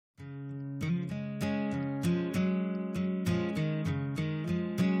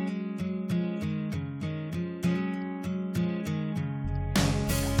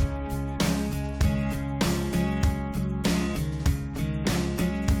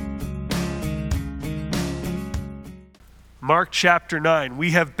Mark chapter 9. We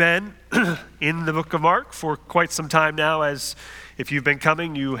have been in the book of Mark for quite some time now, as if you've been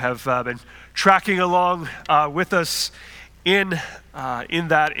coming, you have been tracking along with us in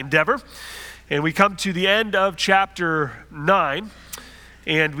that endeavor. And we come to the end of chapter 9,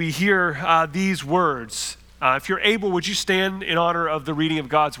 and we hear these words. If you're able, would you stand in honor of the reading of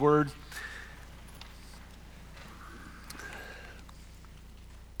God's word?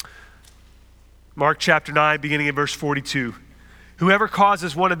 Mark chapter 9, beginning in verse 42. Whoever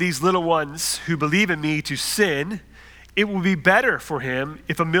causes one of these little ones who believe in me to sin, it will be better for him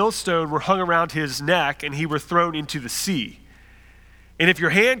if a millstone were hung around his neck and he were thrown into the sea. And if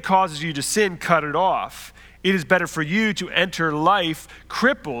your hand causes you to sin, cut it off. It is better for you to enter life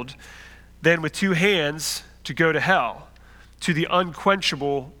crippled than with two hands to go to hell, to the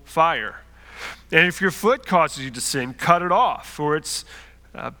unquenchable fire. And if your foot causes you to sin, cut it off, for it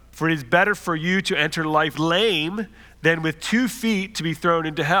is better for you to enter life lame than with 2 feet to be thrown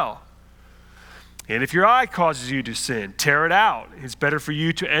into hell. And if your eye causes you to sin, tear it out. It's better for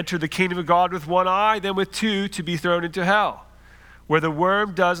you to enter the kingdom of God with 1 eye than with 2 to be thrown into hell, where the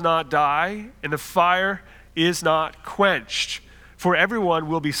worm does not die and the fire is not quenched. For everyone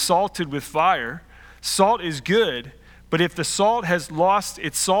will be salted with fire. Salt is good, but if the salt has lost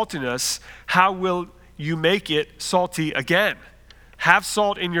its saltiness, how will you make it salty again? Have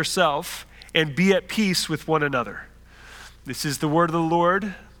salt in yourself and be at peace with one another. This is the word of the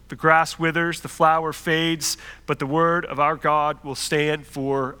Lord. The grass withers, the flower fades, but the word of our God will stand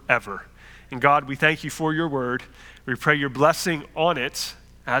forever. And God, we thank you for your word. We pray your blessing on it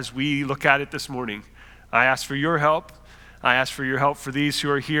as we look at it this morning. I ask for your help. I ask for your help for these who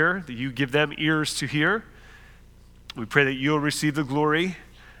are here, that you give them ears to hear. We pray that you'll receive the glory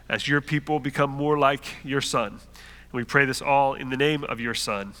as your people become more like your Son. And we pray this all in the name of your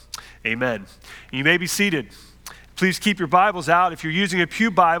Son. Amen. You may be seated. Please keep your Bibles out. If you're using a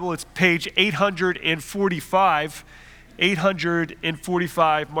pew Bible, it's page 845.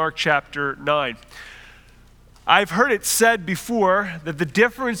 845, Mark chapter 9. I've heard it said before that the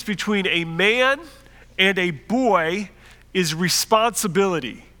difference between a man and a boy is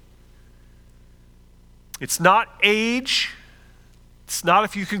responsibility. It's not age. It's not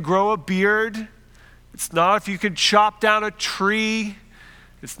if you can grow a beard. It's not if you can chop down a tree.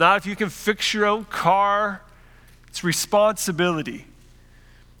 It's not if you can fix your own car. It's responsibility.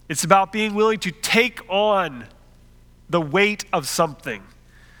 It's about being willing to take on the weight of something.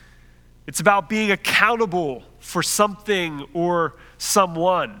 It's about being accountable for something or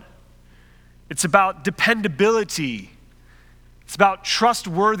someone. It's about dependability. It's about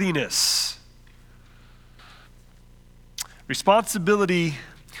trustworthiness. Responsibility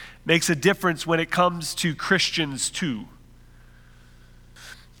makes a difference when it comes to Christians too.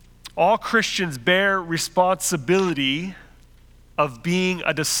 All Christians bear responsibility of being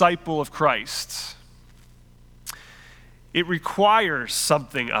a disciple of Christ. It requires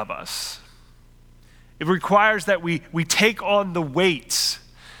something of us. It requires that we take on the weight,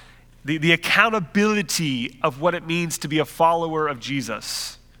 the accountability of what it means to be a follower of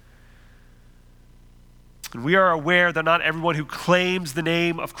Jesus. And we are aware that not everyone who claims the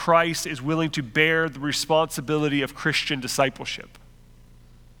name of Christ is willing to bear the responsibility of Christian discipleship.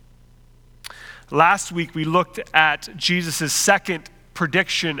 Last week, we looked at Jesus' second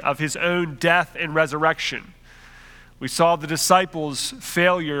prediction of his own death and resurrection. We saw the disciples'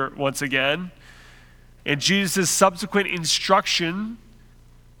 failure once again, and Jesus' subsequent instruction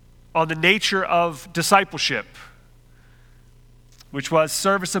on the nature of discipleship, which was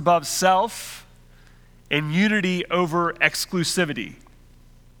service above self and unity over exclusivity.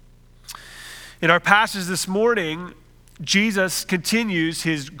 In our passage this morning, Jesus continues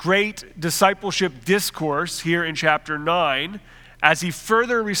his great discipleship discourse here in chapter 9 as he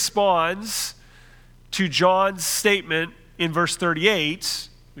further responds to John's statement in verse 38,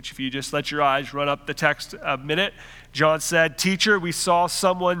 which if you just let your eyes run up the text a minute, John said, "Teacher, we saw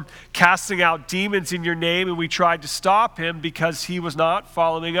someone casting out demons in your name, and we tried to stop him because he was not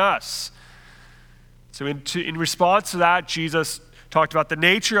following us." So in response to that, Jesus talked about the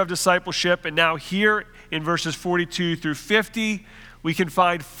nature of discipleship, and now here in verses 42 through 50, we can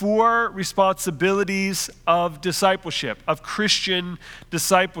find 4 responsibilities of discipleship, of Christian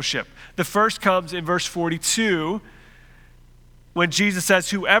discipleship. The first comes in verse 42, when Jesus says,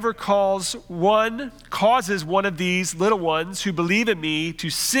 "Whoever causes one of these little ones who believe in me to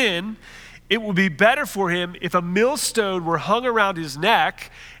sin, it will be better for him if a millstone were hung around his neck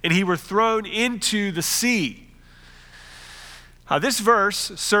and he were thrown into the sea." This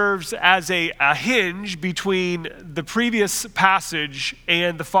verse serves as a hinge between the previous passage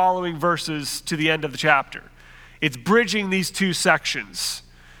and the following verses to the end of the chapter. It's bridging these two sections.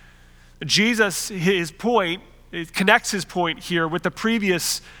 Jesus, his point, it connects his point here with the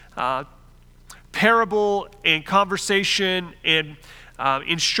previous parable and conversation and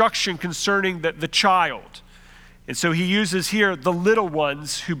instruction concerning the child. And so he uses here the little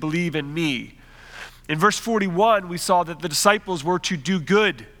ones who believe in me. In verse 41, we saw that the disciples were to do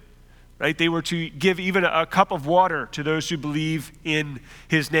good, right? They were to give even a cup of water to those who believe in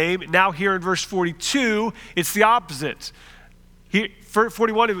his name. Now here in verse 42, it's the opposite. Here,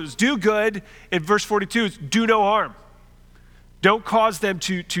 41, it was do good. In verse 42, it's do no harm. Don't cause them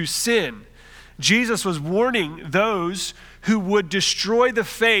to sin. Jesus was warning those who would destroy the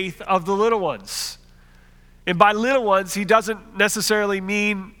faith of the little ones. And by little ones, he doesn't necessarily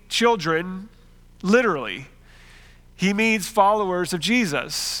mean children, literally. He means followers of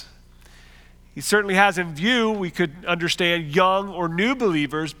Jesus. He certainly has in view, we could understand young or new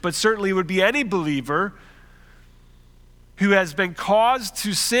believers, but certainly it would be any believer who has been caused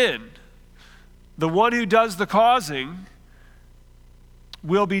to sin. The one who does the causing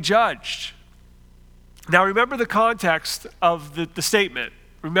will be judged. Now remember the context of the statement.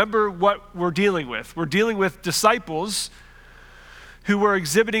 Remember what we're dealing with. We're dealing with disciples who were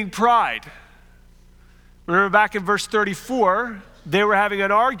exhibiting pride. Remember back in verse 34, they were having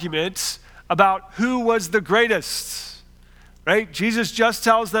an argument about who was the greatest, right? Jesus just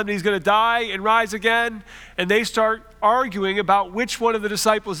tells them he's going to die and rise again, and they start arguing about which one of the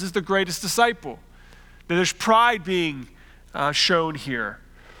disciples is the greatest disciple. Now, there's pride being shown here.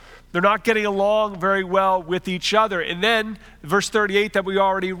 They're not getting along very well with each other. And then, verse 38 that we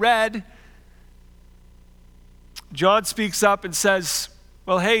already read, John speaks up and says,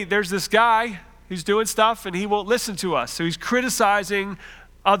 well, hey, there's this guy who's doing stuff and he won't listen to us. So he's criticizing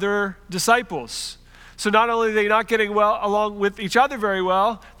other disciples. So not only are they not getting along with each other very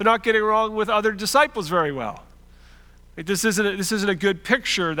well, they're not getting along with other disciples very well. This isn't a good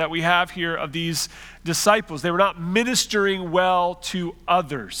picture that we have here of these disciples. They were not ministering well to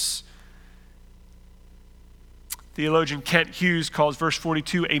others. Theologian Kent Hughes calls verse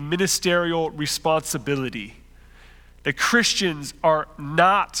 42 a ministerial responsibility. That Christians are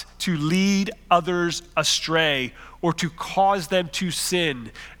not to lead others astray or to cause them to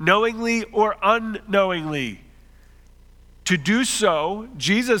sin, knowingly or unknowingly. To do so,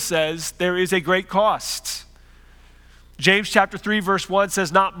 Jesus says, there is a great cost. James chapter 3 verse 1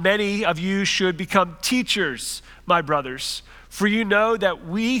 says, not many of you should become teachers, my brothers, for you know that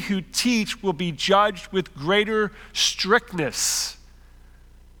we who teach will be judged with greater strictness.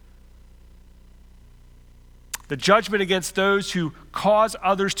 The judgment against those who cause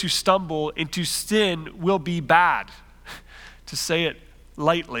others to stumble into sin will be bad, to say it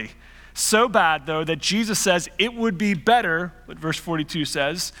lightly. So bad, though, that Jesus says it would be better, what verse 42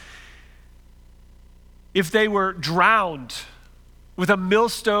 says, if they were drowned with a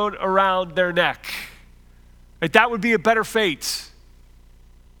millstone around their neck. Right? That would be a better fate.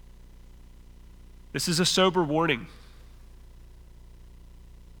 This is a sober warning.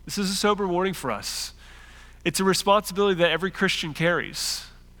 This is a sober warning for us. It's a responsibility that every Christian carries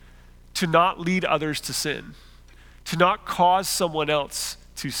to not lead others to sin, to not cause someone else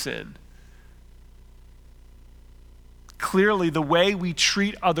to sin. Clearly, the way we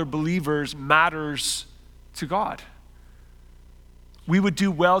treat other believers matters to God. We would do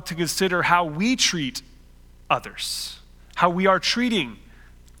well to consider how we treat others, how we are treating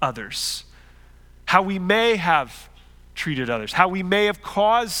others, how we may have treated others, how we may have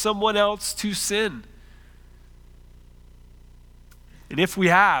caused someone else to sin. And if we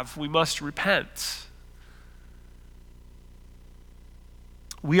have, we must repent.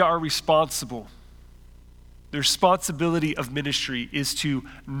 We are responsible. The responsibility of ministry is to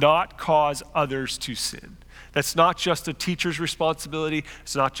not cause others to sin. That's not just a teacher's responsibility.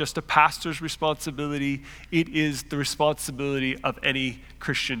 It's not just a pastor's responsibility. It is the responsibility of any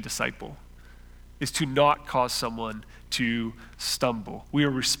Christian disciple, is to not cause someone to stumble. We are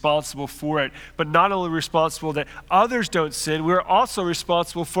responsible for it, but not only responsible that others don't sin, we're also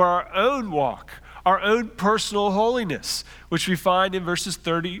responsible for our own walk, our own personal holiness, which we find in verses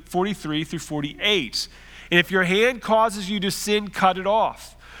 43 through 48. And if your hand causes you to sin, cut it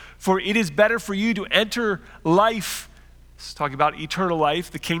off. For it is better for you to enter life, it's talking about eternal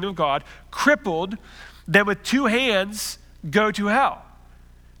life, the kingdom of God, crippled, than with two hands go to hell,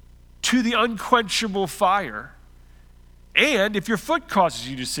 to the unquenchable fire. And if your foot causes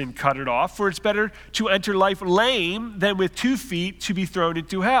you to sin, cut it off, for it's better to enter life lame than with 2 feet to be thrown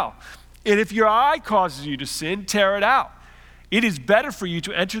into hell. And if your eye causes you to sin, tear it out. It is better for you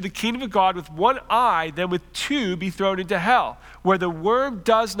to enter the kingdom of God with one eye than with two be thrown into hell, where the worm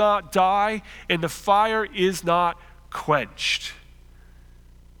does not die and the fire is not quenched.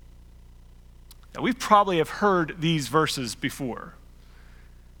 Now, we probably have heard these verses before.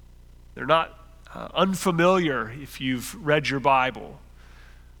 They're not unfamiliar if you've read your Bible,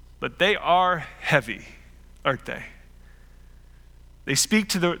 but they are heavy, aren't they? They speak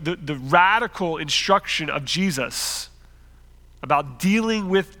to the radical instruction of Jesus about dealing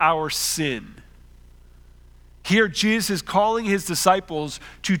with our sin. Here, Jesus is calling his disciples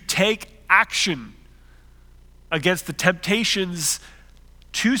to take action against the temptations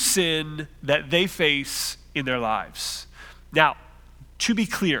to sin that they face in their lives. Now, to be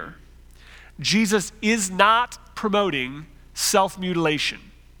clear, Jesus is not promoting self-mutilation.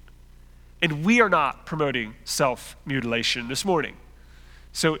 And we are not promoting self-mutilation this morning.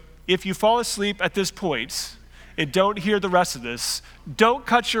 So if you fall asleep at this point and don't hear the rest of this, don't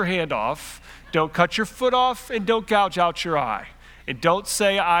cut your hand off, don't cut your foot off, and don't gouge out your eye. And don't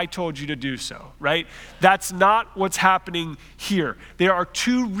say, I told you to do so, right? That's not what's happening here. There are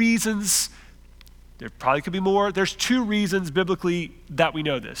two reasons, there probably could be more, there's two reasons biblically that we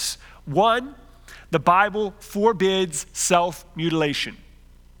know this. One, the Bible forbids self-mutilation.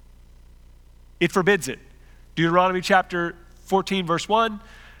 It forbids it. Deuteronomy chapter 14, verse 1,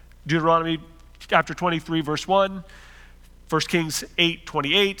 Deuteronomy chapter 23, verse 1, 1 Kings 8,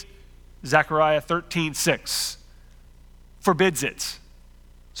 28, Zechariah 13, 6. Forbids it.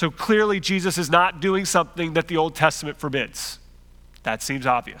 So clearly Jesus is not doing something that the Old Testament forbids. That seems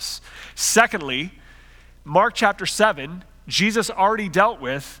obvious. Secondly, Mark chapter 7, Jesus already dealt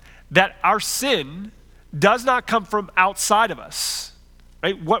with that our sin does not come from outside of us.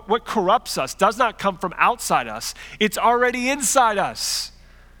 Right? What corrupts us does not come from outside us. It's already inside us.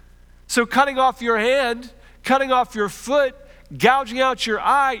 So cutting off your hand, cutting off your foot, gouging out your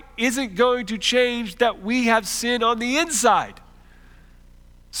eye isn't going to change that we have sin on the inside.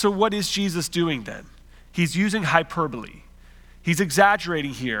 So what is Jesus doing then? He's using hyperbole. He's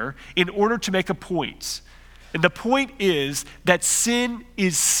exaggerating here in order to make a point. And the point is that sin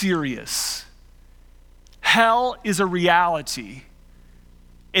is serious. Hell is a reality.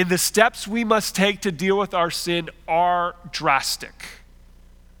 And the steps we must take to deal with our sin are drastic.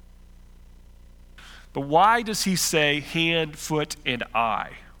 But why does he say hand, foot, and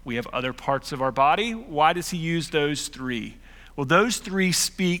eye? We have other parts of our body. Why does he use those three? Well, those three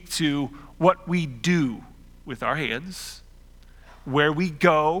speak to what we do with our hands, where we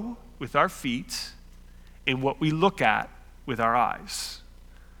go with our feet, and what we look at with our eyes.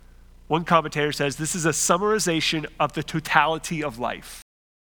 One commentator says this is a summarization of the totality of life.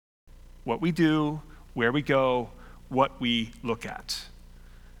 What we do, where we go, what we look at.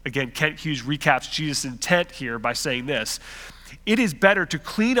 Again, Kent Hughes recaps Jesus' intent here by saying this: it is better to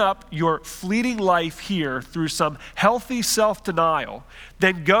clean up your fleeting life here through some healthy self-denial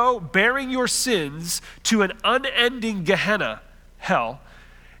than go bearing your sins to an unending Gehenna, hell,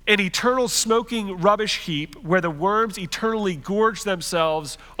 an eternal smoking rubbish heap where the worms eternally gorge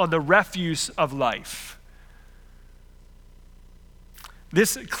themselves on the refuse of life.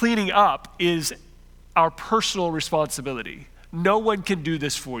 This cleaning up is our personal responsibility. No one can do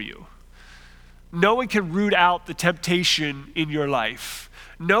this for you. No one can root out the temptation in your life.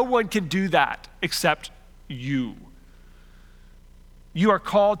 No one can do that except you. You are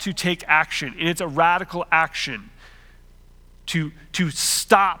called to take action, and it's a radical action to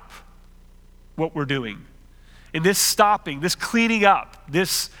stop what we're doing. And this stopping, this cleaning up,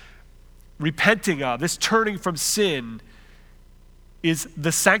 this repenting of, this turning from sin is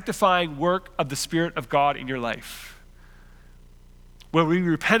the sanctifying work of the Spirit of God in your life, where we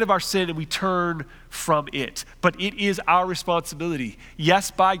repent of our sin and we turn from it. But it is our responsibility. Yes,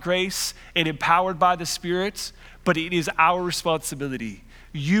 by grace and empowered by the Spirit, but it is our responsibility.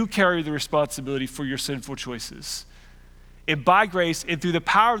 You carry the responsibility for your sinful choices. And by grace and through the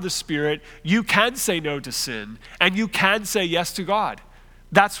power of the Spirit, you can say no to sin and you can say yes to God.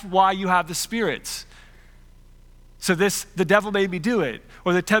 That's why you have the Spirit. So the devil made me do it,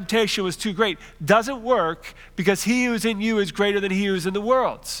 or the temptation was too great, doesn't work because he who is in you is greater than he who is in the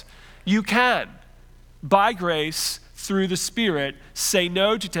world. You can, by grace, through the Spirit, say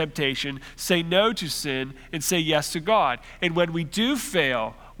no to temptation, say no to sin, and say yes to God. And when we do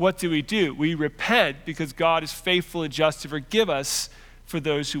fail, what do? We repent because God is faithful and just to forgive us for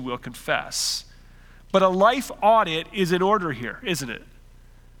those who will confess. But a life audit is in order here, isn't it?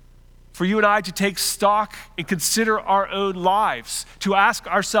 For you and I to take stock and consider our own lives, to ask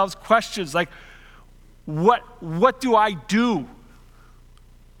ourselves questions like, what do I do?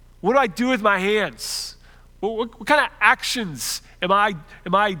 What do I do with my hands? What kind of actions am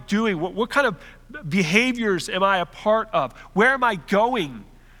I doing? What kind of behaviors am I a part of? Where am I going?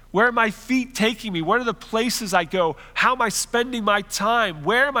 Where are my feet taking me? What are the places I go? How am I spending my time?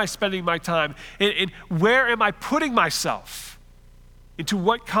 Where am I spending my time? And where am I putting myself? Into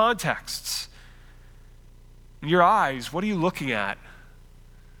what contexts? In your eyes, what are you looking at?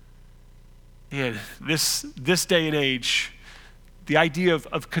 And this day and age, the idea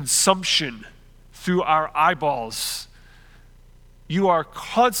of consumption through our eyeballs, we are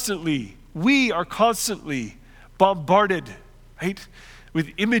constantly bombarded, right?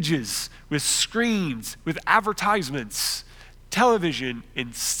 With images, with screens, with advertisements, television,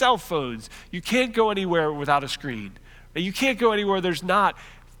 and cell phones. You can't go anywhere without a screen. You can't go anywhere there's not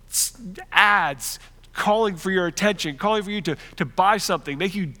ads calling for your attention, calling for you to buy something,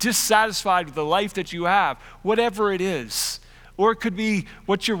 make you dissatisfied with the life that you have, whatever it is. Or it could be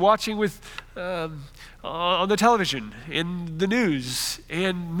what you're watching with on the television, in the news,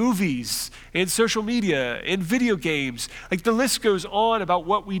 and movies, and social media, and video games. Like the list goes on about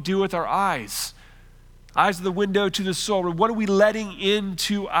what we do with our eyes. Eyes are the window to the soul. What are we letting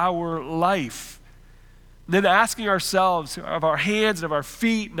into our life? And then asking ourselves, of our hands and of our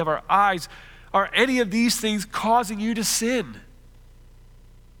feet and of our eyes, are any of these things causing you to sin?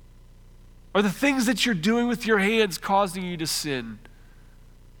 Are the things that you're doing with your hands causing you to sin?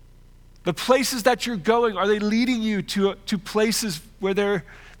 The places that you're going, are they leading you to places where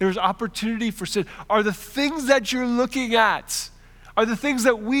there's opportunity for sin? Are the things that you're looking at, are the things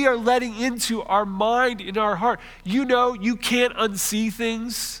that we are letting into our mind, in our heart? You know you can't unsee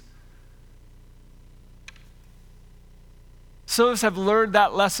things. Some of us have learned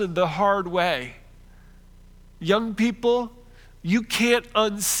that lesson the hard way. Young people, you can't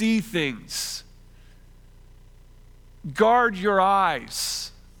unsee things. Guard your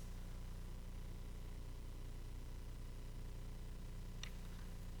eyes.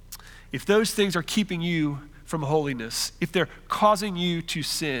 If those things are keeping you from holiness, if they're causing you to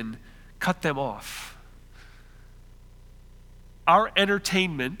sin, cut them off. Our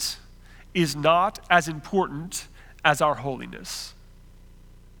entertainment is not as important as our holiness.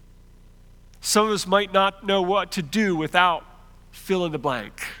 Some of us might not know what to do without fill in the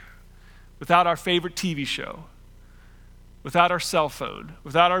blank, without our favorite TV show, without our cell phone,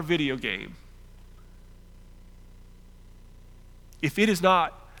 without our video game. If it is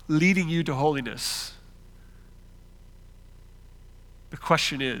not leading you to holiness, the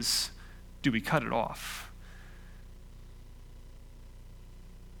question is, do we cut it off?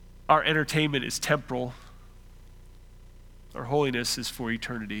 Our entertainment is temporal. Our holiness is for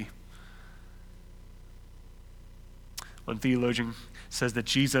eternity. One theologian says that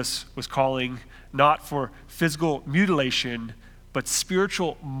Jesus was calling not for physical mutilation, but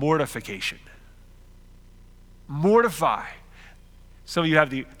spiritual mortification. Mortify. Some of you have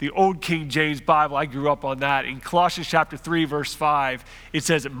the old King James Bible. I grew up on that. In Colossians chapter 3, verse 5, it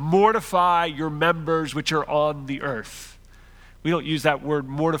says, mortify your members which are on the earth. We don't use that word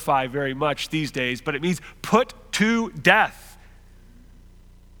mortify very much these days, but it means put to death.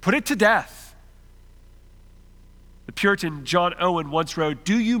 Put it to death. The Puritan John Owen once wrote,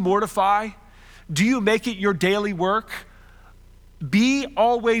 do you mortify? Do you make it your daily work? Be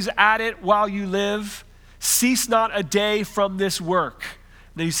always at it while you live. Cease not a day from this work.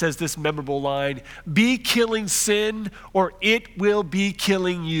 And then he says this memorable line, be killing sin or it will be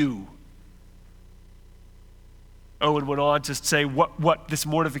killing you. Owen went on to say what this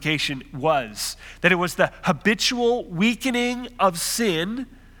mortification was, that it was the habitual weakening of sin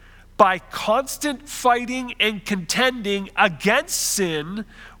by constant fighting and contending against sin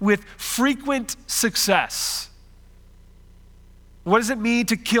with frequent success. What does it mean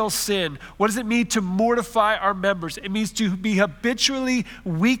to kill sin? What does it mean to mortify our members? It means to be habitually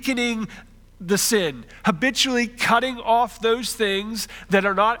weakening the sin, habitually cutting off those things that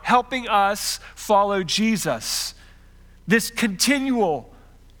are not helping us follow Jesus. This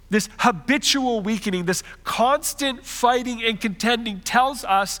habitual weakening, this constant fighting and contending tells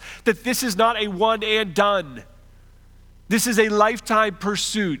us that this is not a one and done. This is a lifetime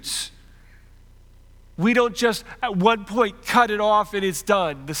pursuit. We don't just at one point cut it off and it's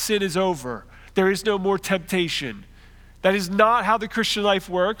done. The sin is over. There is no more temptation. That is not how the Christian life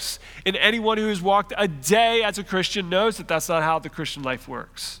works. And anyone who has walked a day as a Christian knows that that's not how the Christian life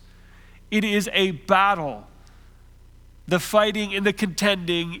works. It is a battle. The fighting and the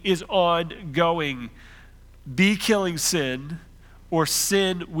contending is ongoing. Be killing sin, or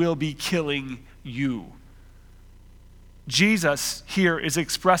sin will be killing you. Jesus here is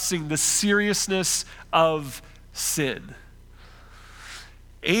expressing the seriousness of sin.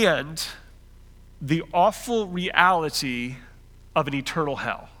 And the awful reality of an eternal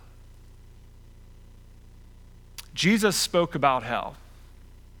hell. Jesus spoke about hell.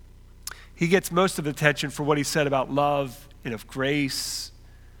 He gets most of the attention for what he said about love and of grace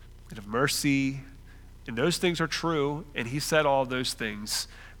and of mercy. And those things are true, and he said all those things.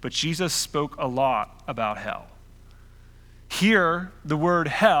 But Jesus spoke a lot about hell. Here, the word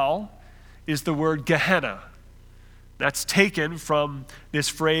hell is the word Gehenna. That's taken from this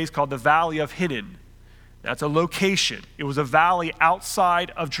phrase called the Valley of Hinnom. That's a location. It was a valley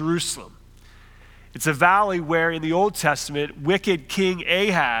outside of Jerusalem. It's a valley where in the Old Testament, wicked King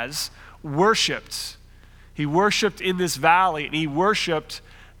Ahaz worshiped. He worshiped in this valley, and he worshiped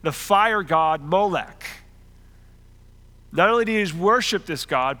the god Molech. Not only did he worship this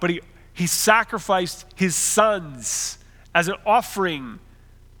god, but he sacrificed his sons as an offering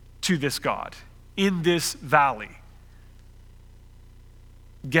to this god in this valley.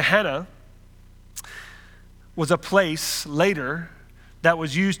 Gehenna was a place later that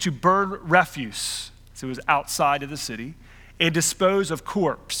was used to burn refuse, so it was outside of the city, and dispose of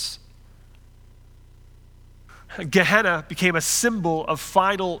corpse. Gehenna became a symbol of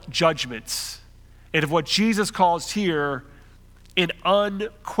final judgments and of what Jesus calls here an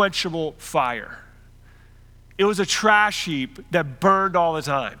unquenchable fire. It was a trash heap that burned all the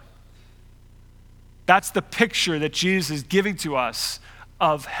time. That's the picture that Jesus is giving to us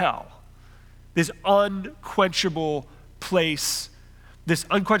of hell. This unquenchable place, this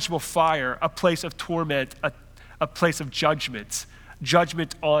unquenchable fire, a place of torment, a place of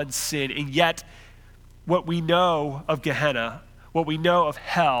judgment on sin. And yet, what we know of Gehenna, what we know of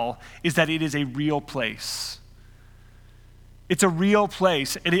hell, is that it is a real place. It's a real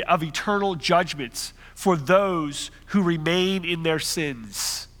place of eternal judgments for those who remain in their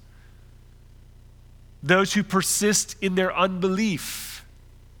sins, those who persist in their unbelief,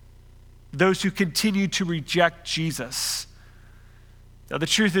 those who continue to reject Jesus. Now, the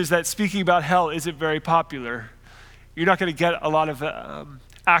truth is that speaking about hell isn't very popular. You're not going to get a lot of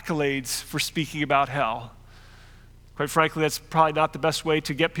accolades for speaking about hell. Quite frankly, that's probably not the best way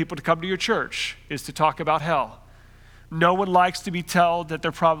to get people to come to your church, is to talk about hell. No one likes to be told that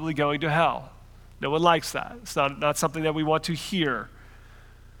they're probably going to hell. No one likes that. It's not something that we want to hear.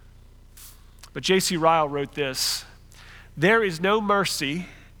 But J.C. Ryle wrote this: "There is no mercy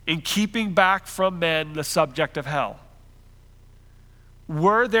in keeping back from men the subject of hell.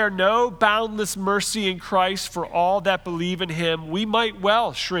 Were there no boundless mercy in Christ for all that believe in him, we might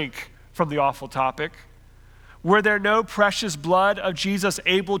well shrink from the awful topic. Were there no precious blood of Jesus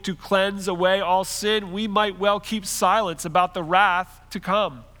able to cleanse away all sin, we might well keep silence about the wrath to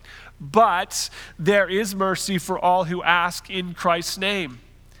come. But there is mercy for all who ask in Christ's name.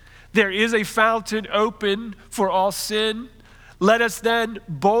 There is a fountain open for all sin. Let us then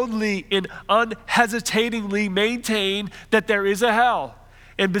boldly and unhesitatingly maintain that there is a hell,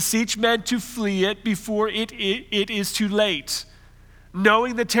 and beseech men to flee it before it is too late.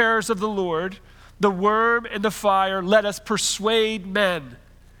 Knowing the terrors of the Lord, the worm and the fire, let us persuade men.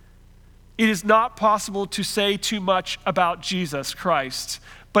 It is not possible to say too much about Jesus Christ,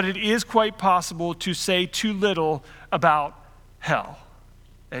 but it is quite possible to say too little about hell."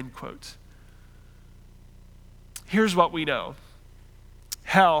 End quote. Here's what we know.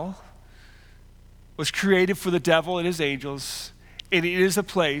 Hell was created for the devil and his angels, and it is a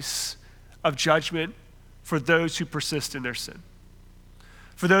place of judgment for those who persist in their sin.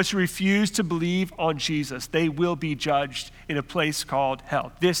 For those who refuse to believe on Jesus, they will be judged in a place called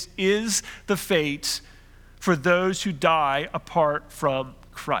hell. This is the fate for those who die apart from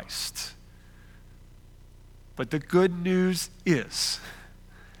Christ. But the good news is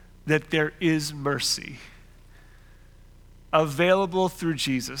that there is mercy available through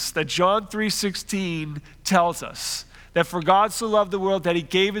Jesus. That John 3:16 tells us that for God so loved the world that he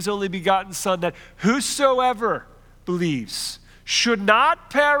gave his only begotten Son, that whosoever believes should not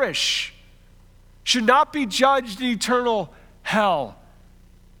perish, should not be judged in eternal hell,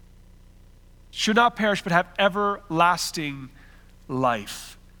 should not perish but have everlasting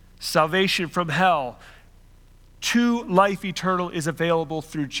life. Salvation from hell to life eternal is available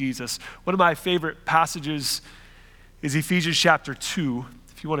through Jesus. One of my favorite passages is Ephesians chapter 2.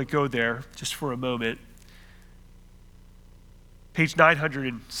 If you want to go there just for a moment. Page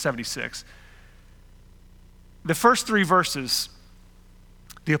 976. The first 3 verses,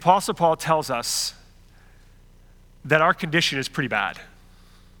 the Apostle Paul tells us that our condition is pretty bad.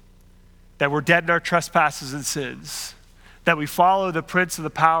 That we're dead in our trespasses and sins. That we follow the prince of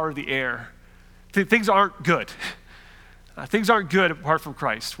the power of the air. Things aren't good. Things aren't good apart from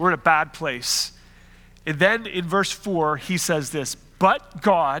Christ. We're in a bad place. And then in verse 4, he says this: "But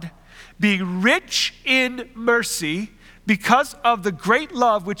God, being rich in mercy because of the great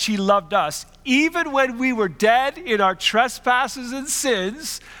love which he loved us, even when we were dead in our trespasses and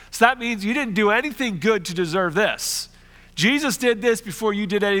sins. So that means you didn't do anything good to deserve this. Jesus did this before you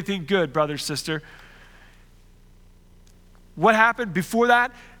did anything good, brother, sister. What happened before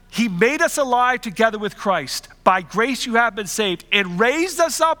that? He made us alive together with Christ. By grace you have been saved, and raised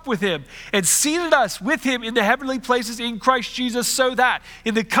us up with him, and seated us with him in the heavenly places in Christ Jesus, so that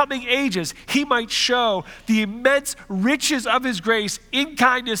in the coming ages he might show the immense riches of his grace in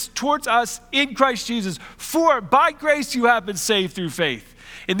kindness towards us in Christ Jesus. For by grace you have been saved through faith.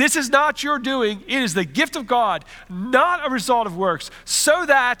 And this is not your doing, it is the gift of God, not a result of works, so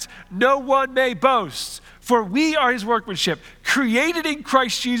that no one may boast. For we are his workmanship, created in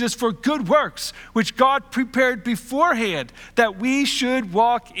Christ Jesus for good works, which God prepared beforehand that we should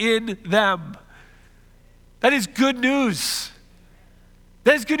walk in them. That is good news.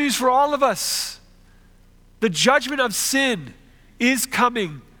 That is good news for all of us. The judgment of sin is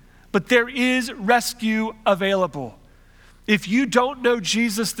coming, but there is rescue available. If you don't know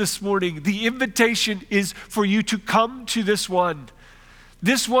Jesus this morning, the invitation is for you to come to this one.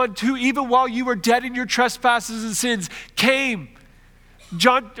 This one who, even while you were dead in your trespasses and sins, came.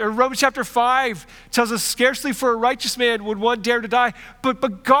 Romans chapter 5 tells us, scarcely for a righteous man would one dare to die,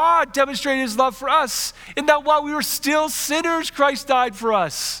 but God demonstrated his love for us, in that while we were still sinners, Christ died for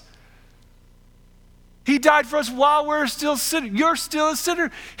us. He died for us while we're still sinners. You're still a sinner.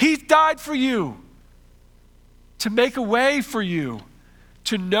 He died for you to make a way for you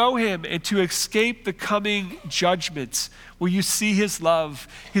to know him and to escape the coming judgments. Will you see his love,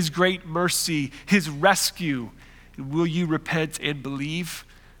 his great mercy, his rescue? And will you repent and believe?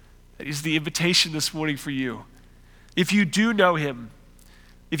 That is the invitation this morning for you. If you do know him,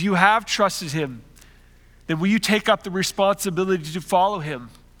 if you have trusted him, then will you take up the responsibility to follow him?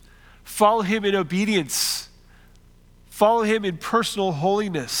 Follow him in obedience. Follow him in personal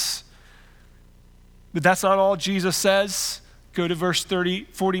holiness. But that's not all Jesus says. Go to verse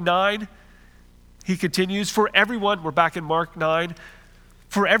 49. He continues, for everyone, we're back in Mark 9,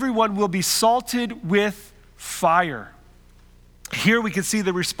 for everyone will be salted with fire. Here we can see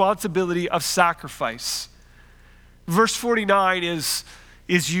the responsibility of sacrifice. Verse 49 is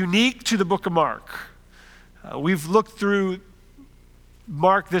unique to the book of Mark. We've looked through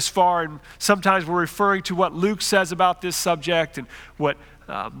Mark this far, and sometimes we're referring to what Luke says about this subject and what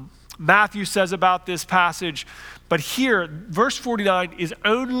Matthew says about this passage. But here, verse 49 is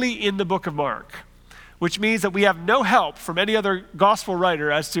only in the book of Mark, which means that we have no help from any other gospel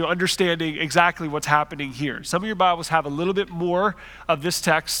writer as to understanding exactly what's happening here. Some of your Bibles have a little bit more of this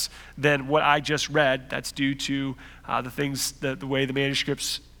text than what I just read. That's due to the way the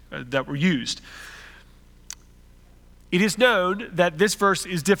manuscripts that were used. It is known that this verse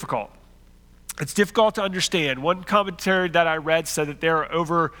is difficult. It's difficult to understand. One commentary that I read said that there are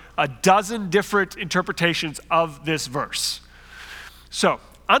over a dozen different interpretations of this verse. So,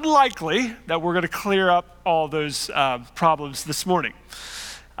 unlikely that we're going to clear up all those problems this morning.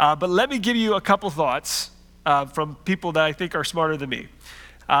 But let me give you a couple thoughts from people that I think are smarter than me.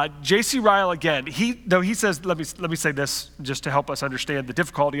 J.C. Ryle, again, he says, let me say this just to help us understand the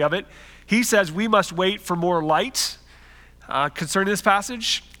difficulty of it. He says we must wait for more light concerning this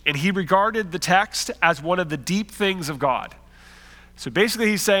passage, and he regarded the text as one of the deep things of God. So basically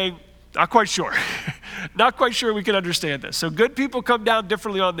he's saying, not quite sure. Not quite sure we can understand this. So good people come down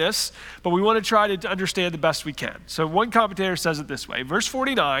differently on this, but we want to try to understand the best we can. So one commentator says it this way. Verse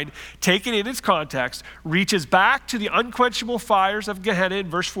 49, taken in its context, reaches back to the unquenchable fires of Gehenna in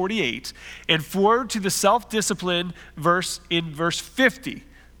verse 48 and forward to the self-discipline verse in verse 50.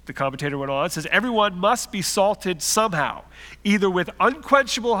 The commentator went on, says, everyone must be salted somehow, either with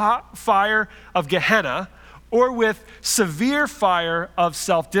unquenchable hot fire of Gehenna or with severe fire of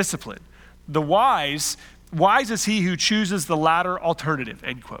self-discipline. The wise is he who chooses the latter alternative,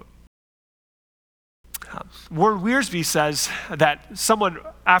 end quote. Warren Wiersbe says that someone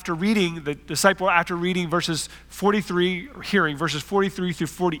the disciple after reading verses 43, hearing verses 43 through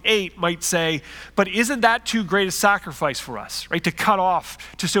 48 might say, but isn't that too great a sacrifice for us, right? To cut off,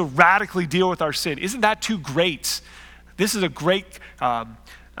 to so radically deal with our sin. Isn't that too great? This is a great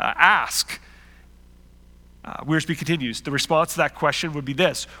ask. Wiersbe continues, the response to that question would be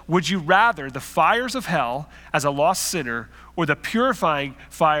this: would you rather the fires of hell as a lost sinner or the purifying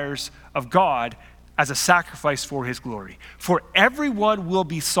fires of God as a sacrifice for his glory? For everyone will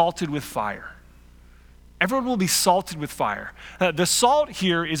be salted with fire. Everyone will be salted with fire. The salt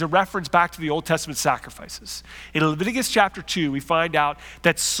here is a reference back to the Old Testament sacrifices. In Leviticus chapter 2, we find out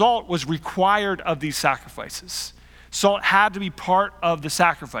that salt was required of these sacrifices. Salt had to be part of the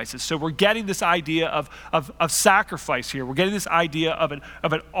sacrifices. So we're getting this idea of sacrifice here. We're getting this idea of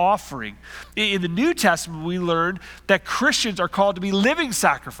an offering. In the New Testament, we learned that Christians are called to be living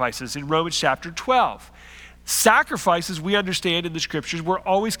sacrifices in Romans chapter 12. Sacrifices, we understand in the scriptures, were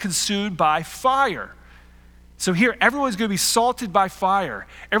always consumed by fire. So here, everyone's going to be salted by fire.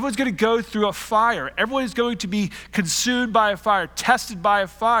 Everyone's going to go through a fire. Everyone is going to be consumed by a fire, tested by a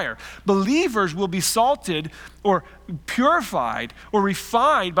fire. Believers will be salted or purified or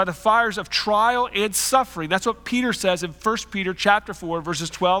refined by the fires of trial and suffering. That's what Peter says in 1 Peter chapter 4, verses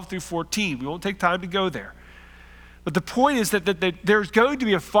 12 through 14. We won't take time to go there. But the point is that there's going to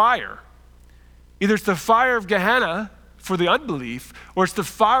be a fire. Either it's the fire of Gehenna for the unbelief, or it's the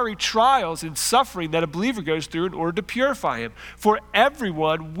fiery trials and suffering that a believer goes through in order to purify him. For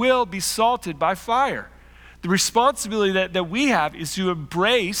everyone will be salted by fire. The responsibility that we have is to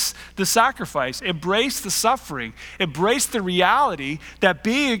embrace the sacrifice, embrace the suffering, embrace the reality that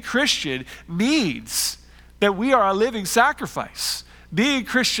being a Christian means that we are a living sacrifice. Being a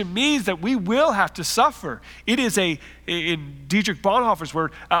Christian means that we will have to suffer. It is in Dietrich Bonhoeffer's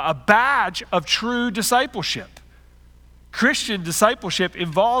word, a badge of true discipleship. Christian discipleship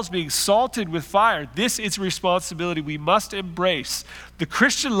involves being salted with fire. This is a responsibility we must embrace. The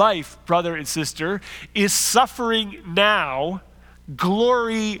Christian life, brother and sister, is suffering now,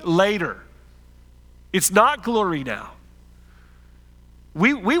 glory later. It's not glory now.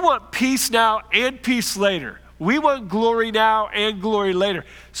 We want peace now and peace later. We want glory now and glory later.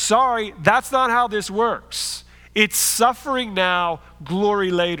 Sorry, that's not how this works. It's suffering now,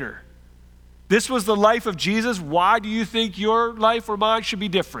 glory later. This was the life of Jesus. Why do you think your life or mine should be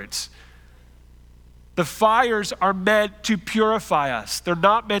different? The fires are meant to purify us. They're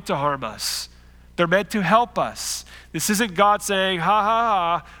not meant to harm us. They're meant to help us. This isn't God saying, ha,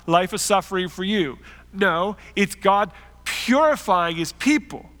 ha, ha, life is suffering for you. No, it's God purifying his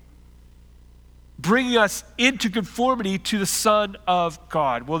people, bringing us into conformity to the Son of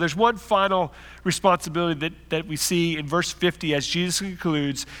God. Well, there's one final responsibility that we see in verse 50 as Jesus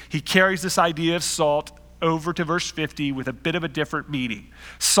concludes. He carries this idea of salt over to verse 50 with a bit of a different meaning.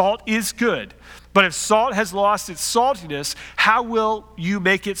 Salt is good, but if salt has lost its saltiness, how will you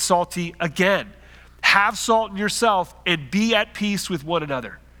make it salty again? Have salt in yourself and be at peace with one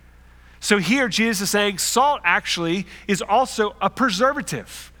another. So here Jesus is saying salt actually is also a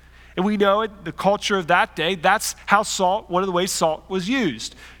preservative. And we know in the culture of that day, that's how salt, one of the ways salt was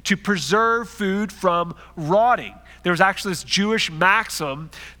used, to preserve food from rotting. There was actually this Jewish maxim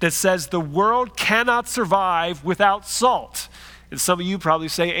that says the world cannot survive without salt. And some of you probably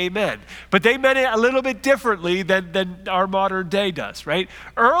say amen. But they meant it a little bit differently than our modern day does, right?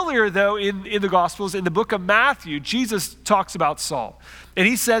 Earlier, though, in the Gospels, in the book of Matthew, Jesus talks about salt. And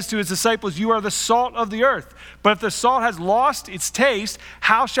he says to his disciples, you are the salt of the earth. But if the salt has lost its taste,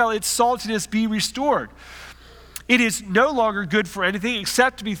 how shall its saltiness be restored? It is no longer good for anything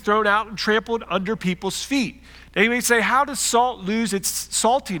except to be thrown out and trampled under people's feet. Now you may say, how does salt lose its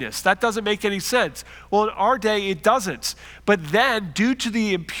saltiness? That doesn't make any sense. Well, in our day, it doesn't. But then, due to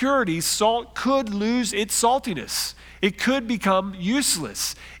the impurities, salt could lose its saltiness. It could become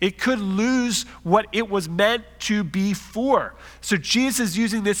useless. It could lose what it was meant to be for. So Jesus is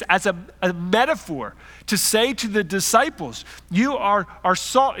using this as a metaphor to say to the disciples, you are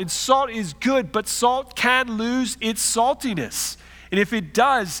salt, and salt is good, but salt can lose its saltiness. And if it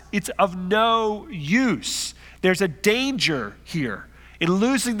does, it's of no use. There's a danger here in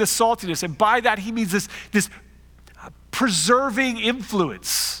losing the saltiness. And by that, he means this preserving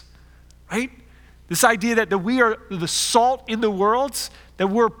influence, right? This idea that we are the salt in the world, that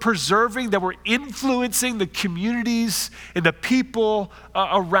we're preserving, that we're influencing the communities and the people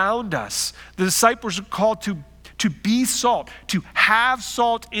around us. The disciples are called to be salt, to have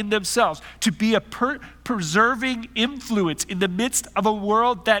salt in themselves, to be a preserving influence in the midst of a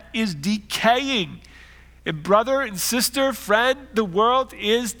world that is decaying. And brother and sister, friend, the world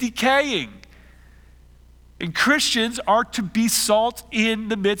is decaying. And Christians are to be salt in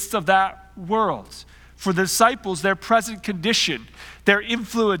the midst of that world. For the disciples, their present condition, their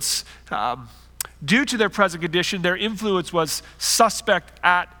influence, due to their present condition, their influence was suspect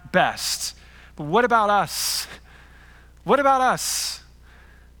at best. But what about us? What about us?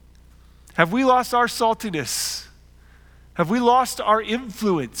 Have we lost our saltiness? Have we lost our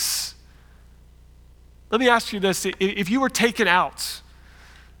influence? Let me ask you this. If you were taken out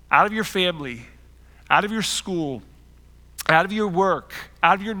of your family, out of your school, out of your work,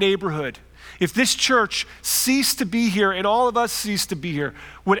 out of your neighborhood, if this church ceased to be here and all of us ceased to be here,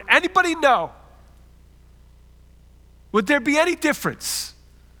 would anybody know? Would there be any difference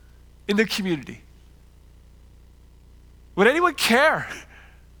in the community? Would anyone care?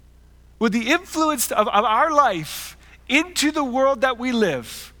 Would the influence of our life into the world that we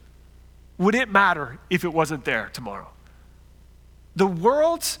live, would it matter if it wasn't there tomorrow? The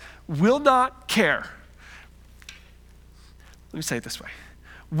world will not care. Let me say it this way.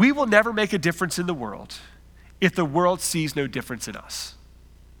 We will never make a difference in the world if the world sees no difference in us.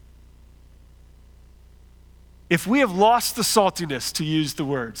 If we have lost the saltiness, to use the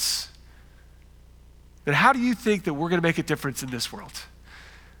words, then how do you think that we're going to make a difference in this world?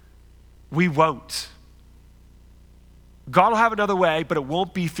 We won't. God will have another way, but it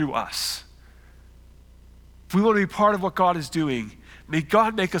won't be through us. If we want to be part of what God is doing, may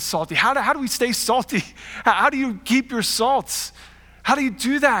God make us salty. How do we stay salty? How do you keep your salt? How do you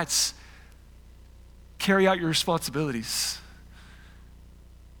do that? Carry out your responsibilities.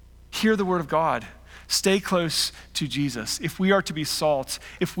 Hear the word of God. Stay close to Jesus. If we are to be salt,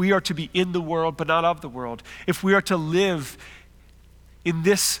 if we are to be in the world but not of the world, if we are to live in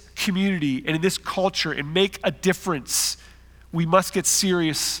this community and in this culture and make a difference, we must get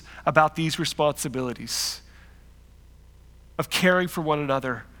serious about these responsibilities of caring for one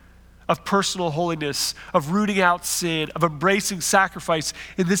another, of personal holiness, of rooting out sin, of embracing sacrifice.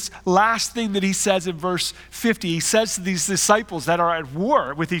 And this last thing that he says in verse 50, he says to these disciples that are at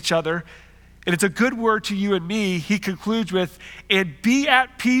war with each other, and it's a good word to you and me, he concludes with, and be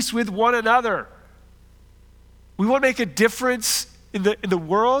at peace with one another. We want to make a difference in the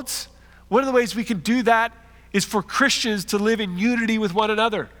world. One of the ways we can do that is for Christians to live in unity with one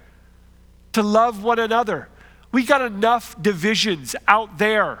another, to love one another. We got enough divisions out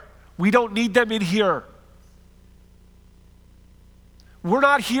there. We don't need them in here. We're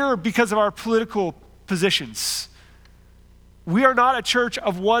not here because of our political positions. We are not a church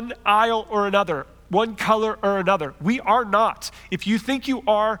of one aisle or another, one color or another. We are not. If you think you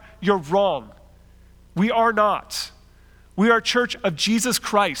are, you're wrong. We are not. We are a church of Jesus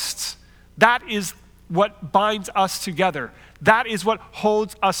Christ. That is what binds us together. That is what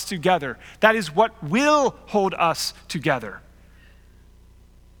holds us together. That is what will hold us together.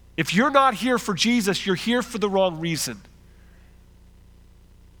 If you're not here for Jesus, you're here for the wrong reason.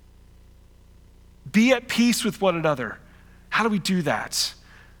 Be at peace with one another. How do we do that?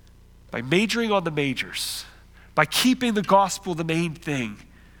 By majoring on the majors, by keeping the gospel the main thing,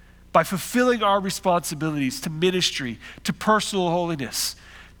 by fulfilling our responsibilities to ministry, to personal holiness,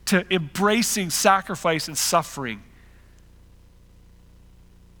 to embracing sacrifice and suffering,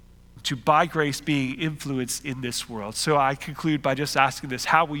 to by grace being influenced in this world. So I conclude by just asking this: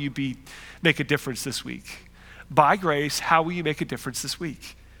 how will you make a difference this week? By grace, how will you make a difference this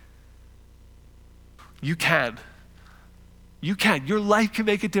week? You can. You can. Your life can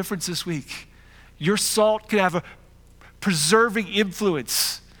make a difference this week. Your salt can have a preserving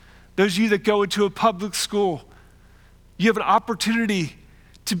influence. Those of you that go into a public school, you have an opportunity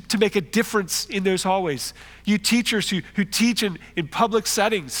to make a difference in those hallways. You teachers who teach in public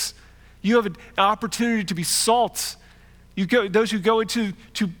settings, you have an opportunity to be salt. Those who go into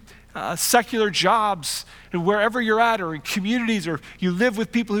secular jobs and wherever you're at, or in communities, or you live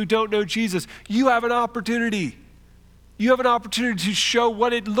with people who don't know Jesus, you have an opportunity. You have an opportunity to show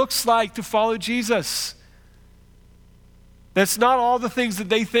what it looks like to follow Jesus. That's not all the things that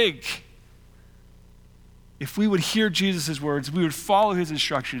they think. If we would hear Jesus' words, we would follow his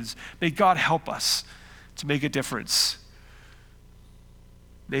instructions, may God help us to make a difference.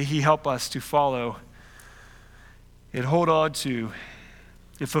 May he help us to follow and hold on to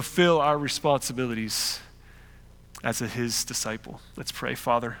and fulfill our responsibilities as his disciple. Let's pray.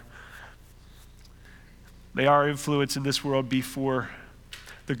 Father, may our influence in this world be for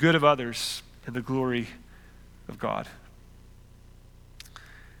the good of others and the glory of God.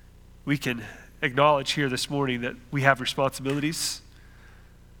 We can acknowledge here this morning that we have responsibilities.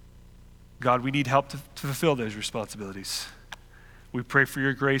 God, we need help to fulfill those responsibilities. We pray for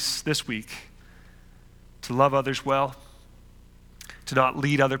your grace this week to love others well, to not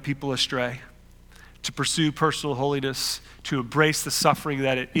lead other people astray, to pursue personal holiness, to embrace the suffering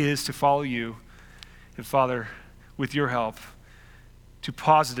that it is to follow you. And Father, with your help, to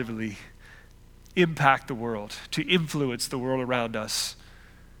positively impact the world, to influence the world around us,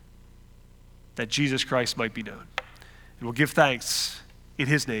 that Jesus Christ might be known. And we'll give thanks in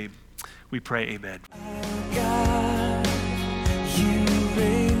his name. We pray, amen.